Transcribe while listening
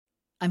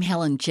I'm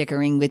Helen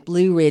Chickering with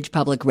Blue Ridge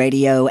Public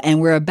Radio,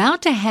 and we're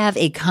about to have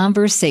a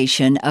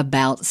conversation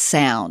about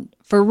sound.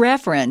 For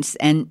reference,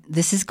 and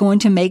this is going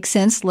to make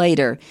sense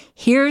later,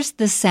 here's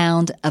the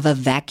sound of a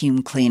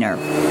vacuum cleaner.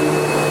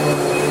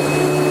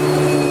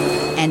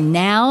 And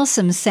now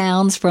some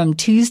sounds from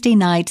Tuesday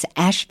night's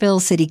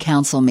Asheville City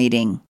Council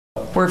meeting.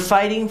 We're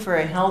fighting for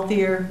a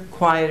healthier,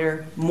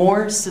 quieter,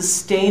 more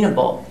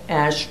sustainable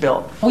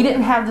Asheville. We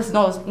didn't have this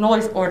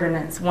noise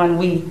ordinance when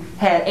we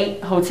had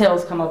 8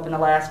 hotels come up in the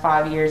last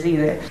 5 years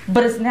either.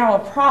 But it's now a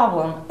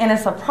problem, and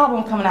it's a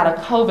problem coming out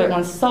of COVID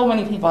when so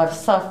many people have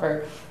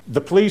suffered. The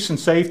police and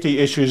safety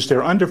issues,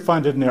 they're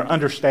underfunded and they're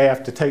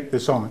understaffed to take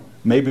this on.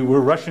 Maybe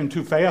we're rushing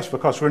too fast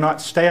because we're not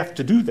staffed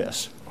to do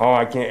this. All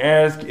I can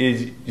ask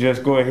is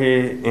just go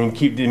ahead and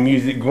keep the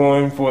music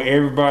going for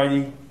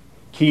everybody.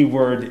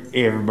 Keyword,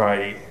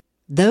 everybody.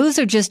 Those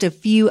are just a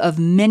few of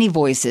many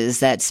voices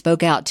that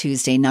spoke out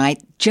Tuesday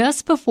night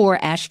just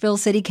before Asheville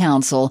City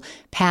Council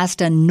passed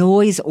a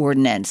noise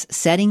ordinance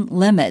setting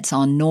limits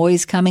on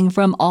noise coming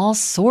from all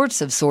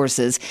sorts of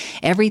sources,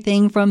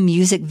 everything from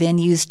music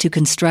venues to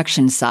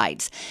construction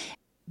sites.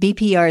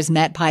 BPR's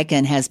Matt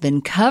Peiken has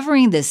been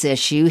covering this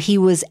issue. He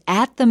was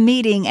at the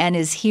meeting and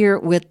is here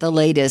with the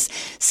latest.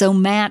 So,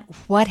 Matt,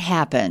 what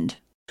happened?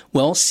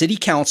 Well, City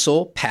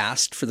Council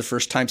passed for the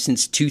first time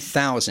since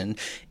 2000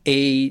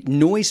 a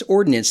noise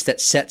ordinance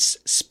that sets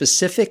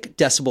specific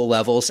decibel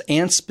levels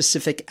and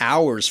specific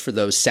hours for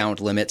those sound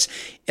limits.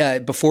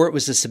 Before it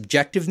was a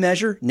subjective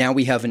measure, now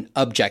we have an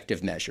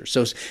objective measure.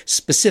 So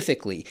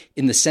specifically,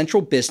 in the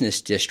Central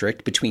Business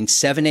District between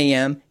 7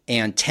 a.m.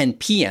 and 10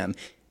 p.m.,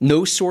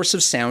 no source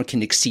of sound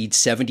can exceed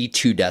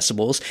 72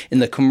 decibels. In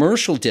the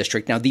commercial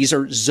district, now these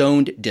are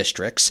zoned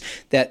districts,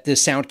 that the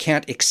sound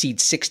can't exceed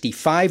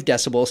 65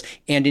 decibels,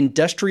 and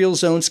industrial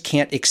zones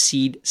can't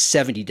exceed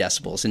 70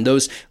 decibels. And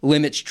those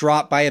limits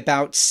drop by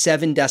about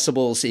 7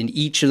 decibels in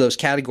each of those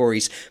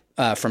categories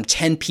from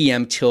 10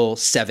 p.m. till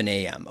 7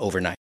 a.m.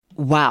 overnight.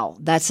 Wow,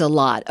 that's a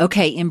lot.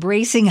 Okay,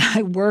 embracing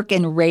I work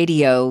in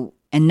radio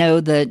and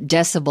know the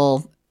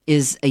decibel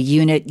is a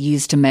unit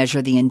used to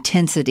measure the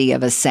intensity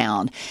of a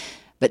sound.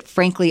 But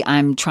frankly,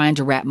 I'm trying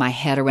to wrap my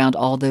head around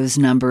all those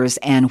numbers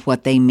and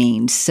what they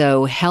mean.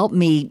 So help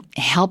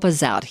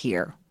us out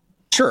here.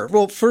 Sure.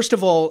 Well, first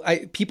of all,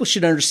 people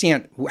should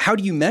understand, how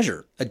do you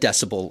measure a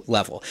decibel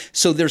level?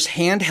 So there's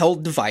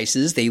handheld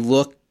devices. They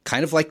look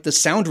kind of like the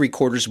sound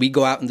recorders we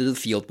go out into the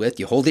field with.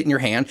 You hold it in your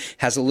hand,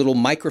 has a little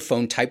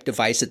microphone type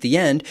device at the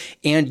end,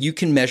 and you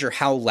can measure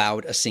how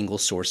loud a single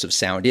source of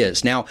sound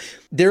is. Now,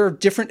 there are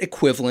different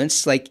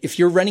equivalents. Like if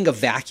you're running a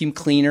vacuum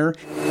cleaner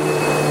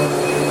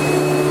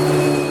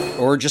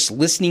or just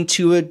listening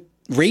to a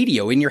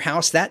radio in your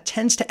house, that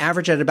tends to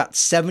average at about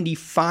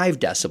 75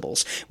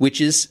 decibels,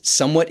 which is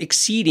somewhat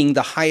exceeding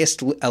the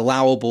highest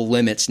allowable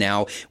limits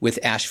now with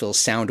Asheville's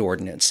sound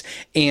ordinance.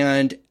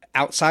 And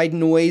outside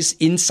noise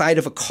inside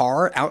of a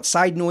car,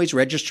 outside noise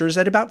registers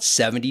at about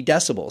 70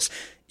 decibels.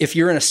 If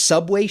you're in a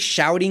subway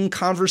shouting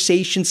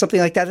conversation,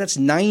 something like that, that's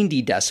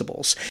 90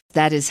 decibels.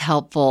 That is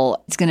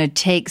helpful. It's going to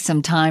take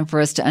some time for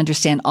us to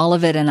understand all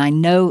of it, and I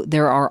know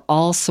there are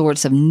all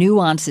sorts of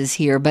nuances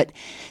here, but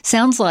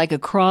sounds like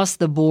across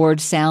the board,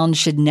 sound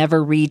should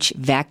never reach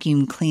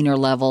vacuum cleaner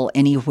level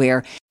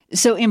anywhere.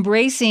 So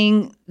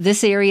embracing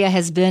this area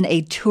has been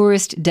a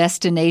tourist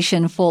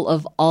destination full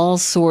of all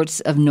sorts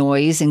of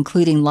noise,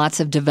 including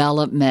lots of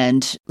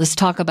development. Let's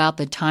talk about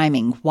the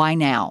timing. Why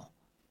now?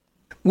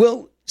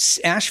 Well,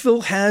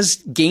 Asheville has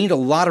gained a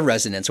lot of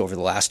residents over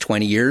the last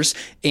 20 years,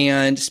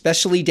 and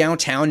especially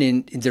downtown,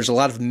 and there's a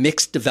lot of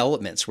mixed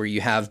developments where you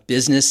have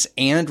business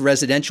and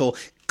residential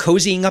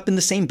cozying up in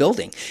the same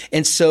building.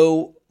 And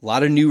so a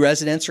lot of new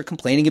residents are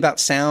complaining about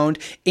sound,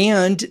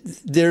 and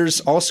there's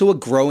also a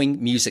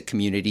growing music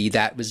community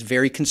that was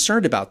very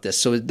concerned about this.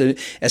 So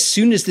as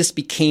soon as this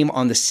became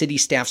on the city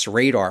staff's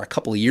radar a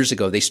couple of years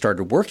ago, they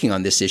started working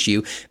on this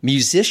issue.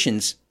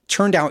 Musicians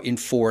turned out in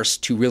force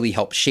to really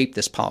help shape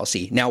this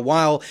policy. Now,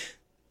 while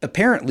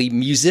apparently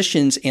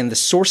musicians and the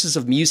sources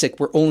of music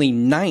were only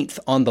 9th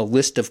on the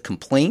list of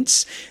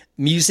complaints,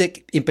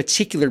 music in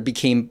particular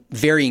became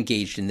very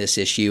engaged in this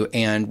issue,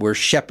 and we're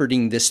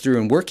shepherding this through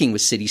and working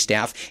with city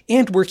staff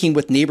and working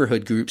with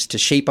neighborhood groups to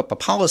shape up a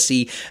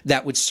policy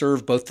that would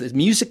serve both the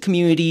music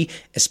community,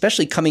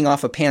 especially coming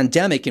off a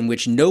pandemic in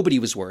which nobody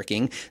was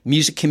working.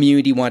 Music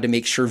community wanted to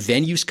make sure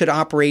venues could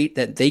operate,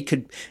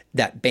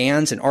 that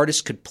bands and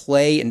artists could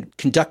play and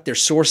conduct their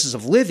sources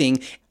of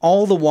living,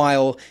 all the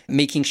while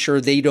making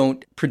sure they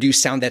don't produce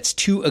sound that's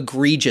too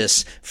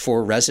egregious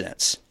for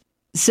residents.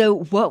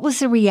 So what was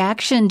the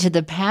reaction to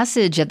the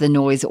passage of the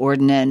noise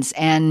ordinance,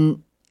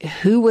 and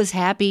who was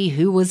happy,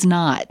 who was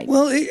not?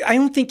 Well, I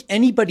don't think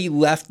anybody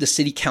left the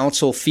city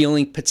council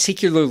feeling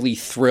particularly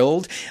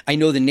thrilled. I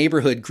know the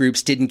neighborhood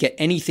groups didn't get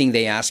anything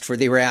they asked for.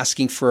 They were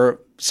asking for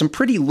some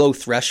pretty low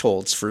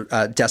thresholds for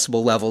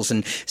decibel levels,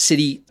 and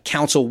city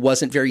council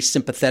wasn't very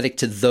sympathetic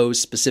to those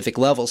specific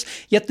levels.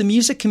 Yet the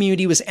music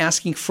community was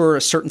asking for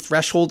a certain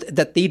threshold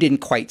that they didn't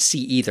quite see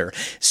either.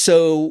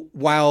 So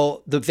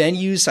while the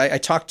venues, I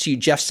talked to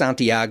Jeff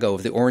Santiago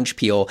of the Orange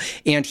Peel,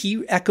 and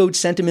he echoed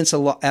sentiments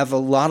of a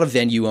lot of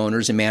venue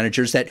owners and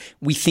managers that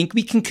we think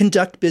we can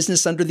conduct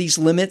business under these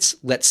limits.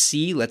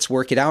 Let's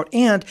work it out.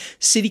 And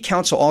city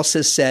council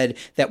also said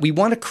that we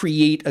want to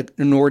create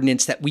an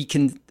ordinance that we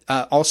can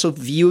also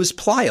view as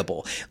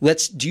pliable.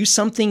 Let's do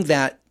something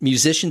that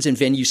musicians and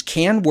venues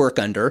can work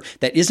under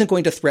that isn't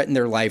going to threaten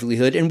their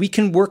livelihood, and we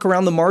can work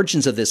around the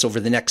margins of this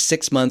over the next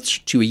 6 months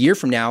to a year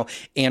from now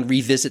and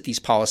revisit these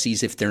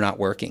policies if they're not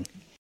working.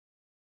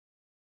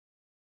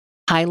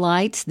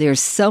 Highlights. There's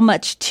so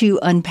much to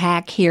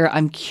unpack here.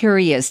 I'm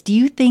curious, do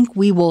you think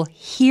we will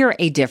hear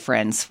a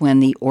difference when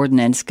the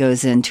ordinance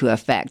goes into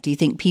effect? Do you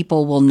think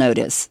people will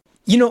notice?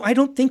 I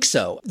don't think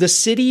so. The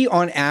city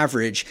on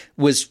average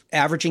was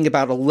averaging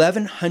about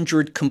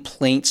 1,100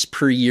 complaints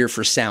per year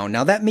for sound.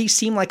 Now, that may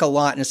seem like a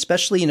lot, and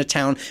especially in a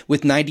town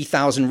with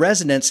 90,000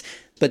 residents,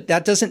 but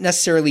that doesn't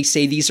necessarily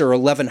say these are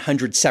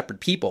 1,100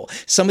 separate people.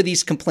 Some of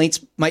these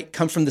complaints might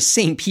come from the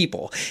same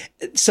people.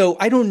 So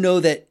I don't know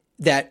that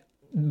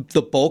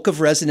the bulk of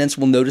residents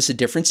will notice a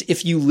difference.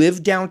 If you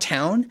live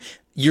downtown,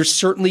 you're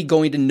certainly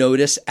going to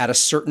notice at a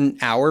certain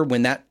hour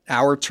when that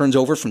hour turns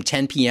over from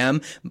 10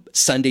 p.m.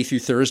 Sunday through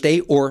Thursday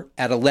or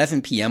at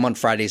 11 p.m. on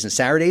Fridays and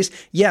Saturdays.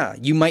 Yeah,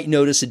 you might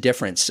notice a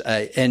difference.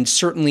 And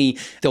certainly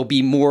there'll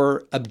be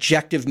more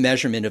objective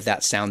measurement of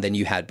that sound than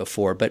you had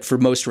before. But for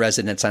most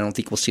residents, I don't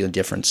think we'll see a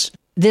difference.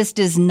 This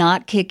does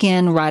not kick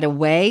in right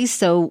away.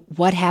 So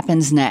what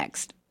happens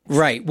next?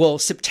 Right. Well,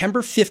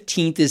 September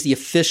 15th is the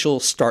official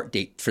start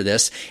date for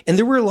this. And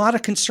there were a lot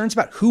of concerns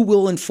about who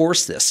will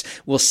enforce this.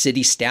 Will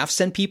city staff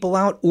send people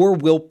out, or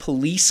will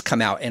police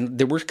come out? And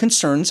there were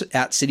concerns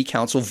at city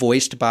council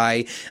voiced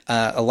by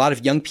a lot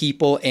of young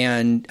people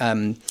and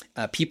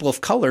people of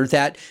color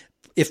that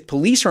if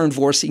police are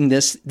enforcing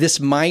this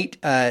might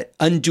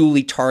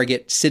unduly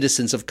target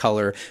citizens of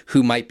color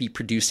who might be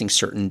producing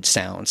certain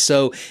sounds.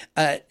 So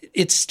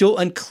it's still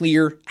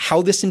unclear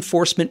how this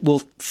enforcement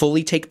will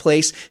fully take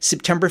place.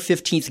 September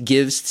 15th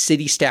gives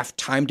city staff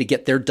time to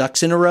get their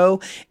ducks in a row.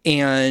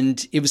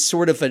 And it was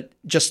sort of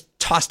just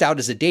tossed out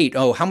as a date.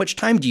 Oh, how much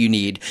time do you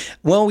need?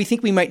 Well, we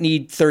think we might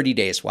need 30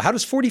 days. Well, how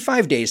does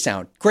 45 days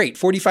sound? Great,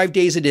 45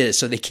 days it is.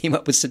 So they came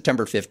up with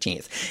September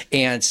 15th.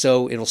 And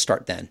so it'll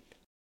start then.